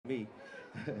me.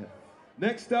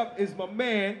 Next up is my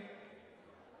man,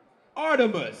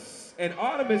 Ardamus. And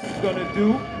Ardamus is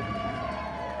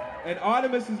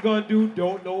gonna do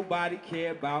Don't Nobody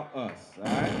Care About Us, all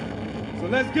right? So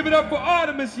let's give it up for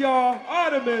Ardamus, y'all.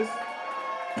 Ardamus.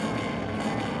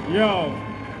 Yo,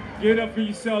 give it up for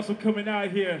yourselves for coming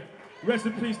out here. Rest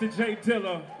in peace to Jay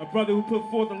Dilla, a brother who put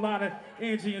forth a lot of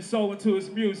energy and soul into his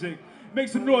music. Make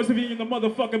some noise if you're in the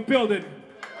motherfucking building.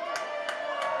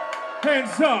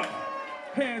 Hands up,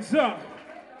 hands up.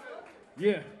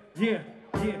 Yeah, yeah,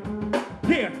 yeah,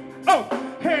 yeah. Oh,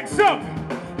 hands up.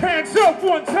 Hands up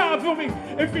one time for me.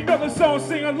 If you know the song,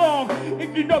 sing along.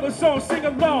 If you know the song, sing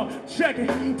along. Check it.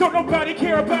 Don't nobody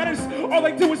care about us. All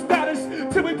they do is doubt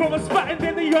us. Till we blow the spot and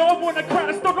then they all wanna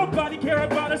crowd us. Don't nobody care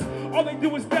about us. All they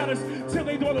do is doubt us. Till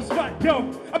they blow the spot.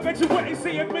 Yo, I bet you wouldn't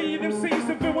see a million MCs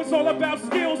if it was all about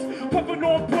skills. Puffing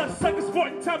on blunts like a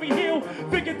sporting Tommy Hill.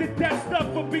 Figured that stuff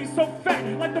would be so fat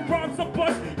like the rhymes are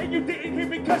bust. And you didn't hear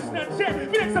me cuss not yet.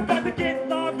 But it's about to get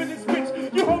live in this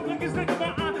bitch. You hope niggas look in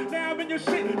my eye. Now I'm in your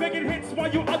shit. Making hits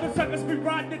while you other suckers be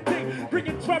riding the dick.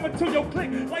 Bringing drama to your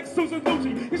clique like Susan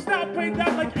Lucci. You style played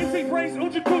out like Izzy Ray's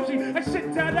Uchi Coochie. That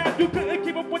shit died out, you couldn't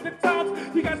keep up with the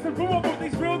times. You got to room with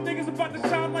these real niggas about to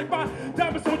shine like my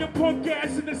diamonds on your punk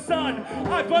ass in the sun.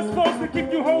 I bust flows to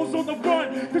keep you hoes on the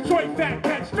run. Detroit fat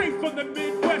cat, straight from the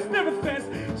Midwest, never fest.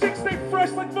 Chicks stay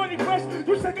fresh like Money Fresh.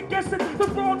 You second guessing the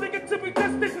wrong nigga to be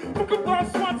tested. Book a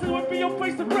blind Swanson would be your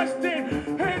place to rest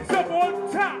in. Hands up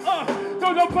on top,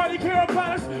 don't nobody care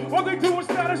about us. All they do is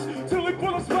doubt us till we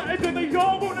pull a spot and then they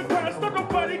all wanna cry us. Don't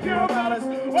nobody care about us.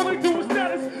 All they do is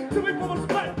doubt us till we pull a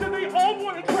spot and then they all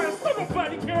wanna cry us. Don't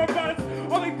nobody care about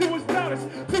us. All they do is doubt us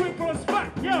till we pull a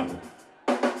spot. Yo,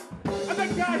 I'm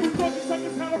that guy who taught you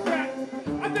suckers how to rap.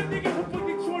 I'm that nigga who put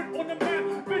Detroit on the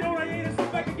map. Been on hiatus, so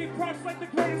back and get props like the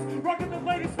greatest. Rockin' the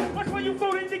latest. Watch why you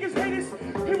voting niggas hate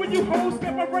us. Here when you hoes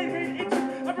got my right hand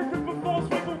itching. I've been ripping balls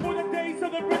way before the days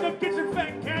of the rhythm kitchen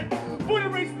fat cat. Born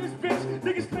and raised in this bitch.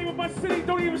 Niggas claiming my city,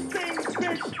 don't even stay in this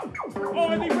bitch.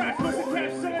 All any raps, listen,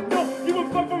 cash, shut up, no. You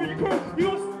gon' fuck over your crew, you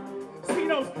gon' see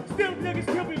those. Still niggas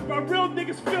kill me, my real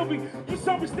niggas feel me. You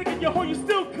saw me sticking your hole, you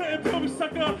still couldn't feel me,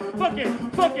 sucker. Fuck it,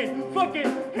 fuck it, fuck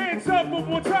it. Hands up one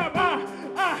more time,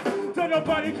 don't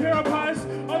nobody care about us.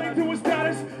 All they do is doubt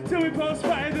us, till we blow a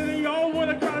spot and then they all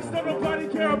wanna cry us. Don't nobody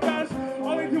care about us.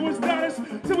 All they do is doubt us,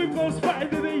 till we blow a spot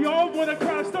and then they all wanna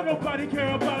cry us. Don't nobody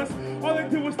care about us. All they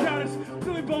do is doubt us,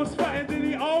 till we blow a spot and then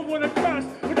they all wanna cry us.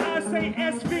 When I say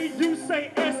SV, you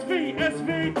say SV,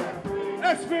 SV,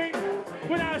 SV.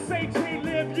 When I say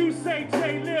J-Lib, you say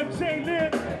J-Lib,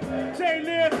 J-Lib,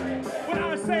 J-Lib. When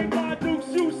I say my dukes,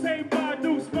 you say my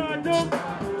dukes, my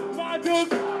dukes, my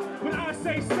dukes. When I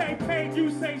say stay paid,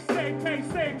 you say stay paid,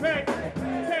 stay paid,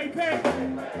 stay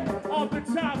paid. Off the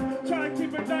top, trying to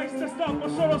keep it nice, that's off my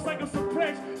shoulders like a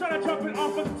surprise. Trying to drop it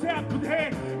off of the top with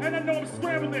head, and I know I'm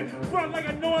scrambling. Front like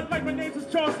I know it, like my name's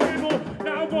is Charles Campbell.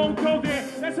 Now I won't go there,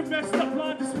 that's a messed up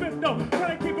line to spit though.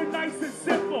 Trying to keep it nice and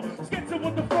simple, sketching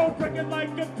with the flow, breaking like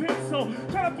a pencil.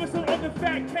 Trying to whistle on the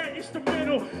fat cat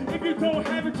instrumental. If you don't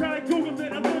have it, try to Google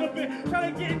it a little bit. Try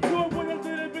to get into it with a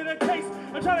little bit of taste.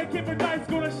 I'm trying to keep it nice,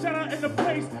 gonna shout out in the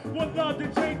place. One love to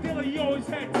Jay Dilla, he always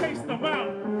had taste them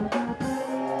out.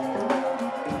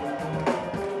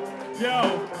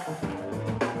 Yo,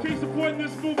 keep supporting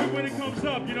this movie when it comes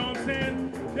up, you know what I'm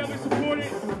saying? Definitely support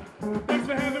it. Thanks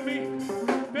for having me.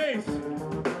 Peace.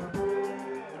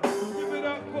 Give it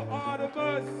up for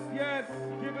Ardamus. Yes,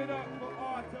 give it up.